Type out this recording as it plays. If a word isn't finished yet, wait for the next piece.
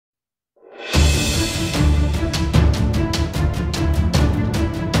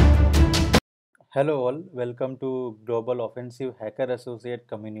Hello all, welcome to Global Offensive Hacker Associate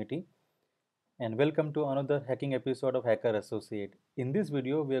community and welcome to another hacking episode of Hacker Associate. In this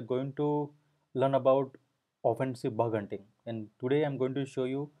video, we are going to learn about offensive bug hunting, and today I'm going to show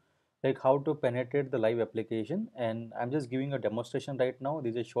you like how to penetrate the live application, and I'm just giving a demonstration right now.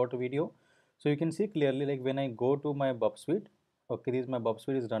 This is a short video. So you can see clearly like when I go to my Bub suite, okay, this is my Bub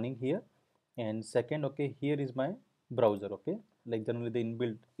suite is running here, and second, okay, here is my browser, okay, like generally the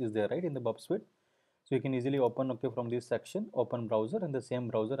inbuilt is there right in the Bub suite. So you can easily open okay from this section, open browser, and the same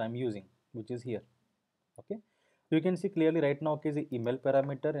browser I'm using, which is here. Okay. So you can see clearly right now okay is the email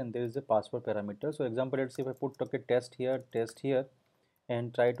parameter and there is a password parameter. So example, let's say if I put okay test here,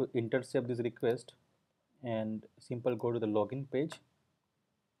 and try to intercept this request and simple go to the login page.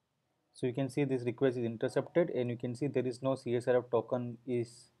 So you can see this request is intercepted and you can see there is no CSRF token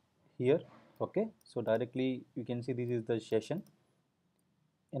is here. Okay. So directly you can see this is the session,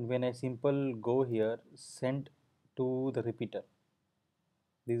 and when I simple go here send to the repeater,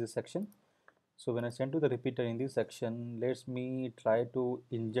 this is a section. So when I send to the repeater in this section, let's me try to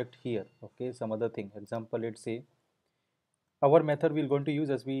inject here okay some other thing. Example, let's say our method we're going to use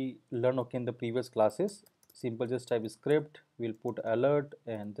as we learn okay in the previous classes. Simple just type script, we'll put alert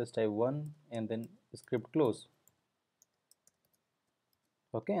and just type one and then script close.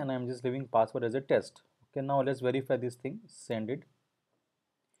 Okay, and I'm just leaving password as a test. Okay, now let's verify this thing, send it.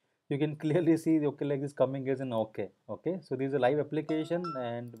 You can clearly see okay like this coming as an okay. Okay, so this is a live application,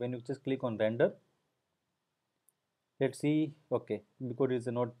 and when you just click on render, let's see okay because it's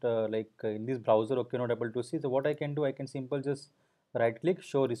not in this browser okay not able to see. So what I can do, I can simple just right click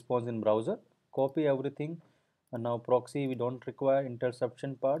show response in browser, copy everything, and now proxy we don't require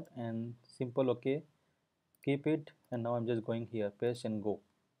interception part, and simple okay keep it, and now I'm just going here paste and go.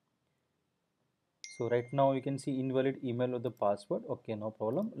 So right now you can see invalid email or the password. Okay, no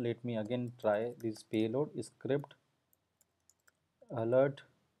problem, let me again try this payload script alert.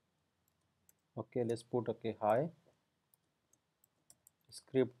 Okay, let's put okay hi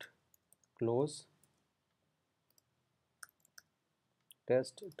script close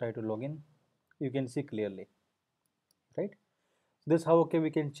test, try to log in. You can see clearly, right? This how okay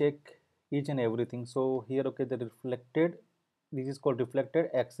we can check each and everything. So here okay the reflected, this is called reflected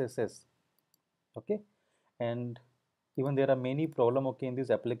XSS. Okay, and even there are many problem okay in this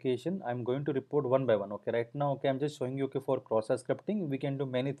application. I'm going to report one by one. Okay, right now okay I'm just showing you okay for cross-site scripting we can do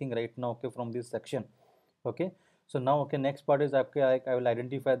many things right now okay from this section. Okay, so now okay next part is okay I will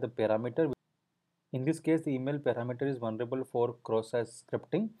identify the parameter. In this case, the email parameter is vulnerable for cross-site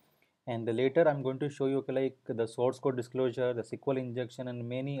scripting, and later I'm going to show you okay, like the source code disclosure, the SQL injection, and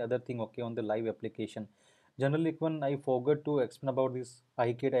many other thing okay on the live application. Generally, when I forgot to explain about this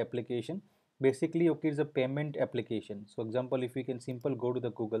iKeda application, basically okay it's a payment application. So example, if we can simple go to the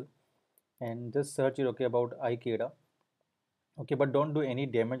Google and just search it okay about iKeda. Okay, but don't do any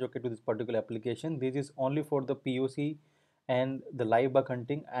damage okay to this particular application. This is only for the POC and the live bug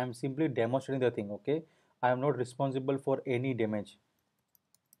hunting. I am simply demonstrating the thing. Okay, I am not responsible for any damage.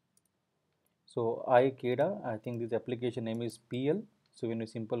 So iKeda, I think this application name is PL. So when you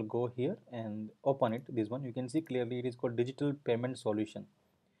simple go here and open it, this one you can see clearly it is called digital payment solution.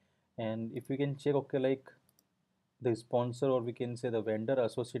 And if you can check okay like the sponsor or we can say the vendor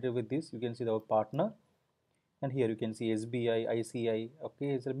associated with this, you can see our partner, and here you can see SBI, ICI.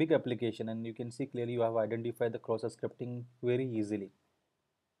 Okay, it's a big application and you can see clearly you have identified the cross scripting very easily.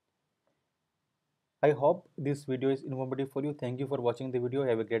 I hope this video is informative for you. Thank you for watching the video.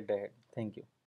 Have a great day ahead. Thank you.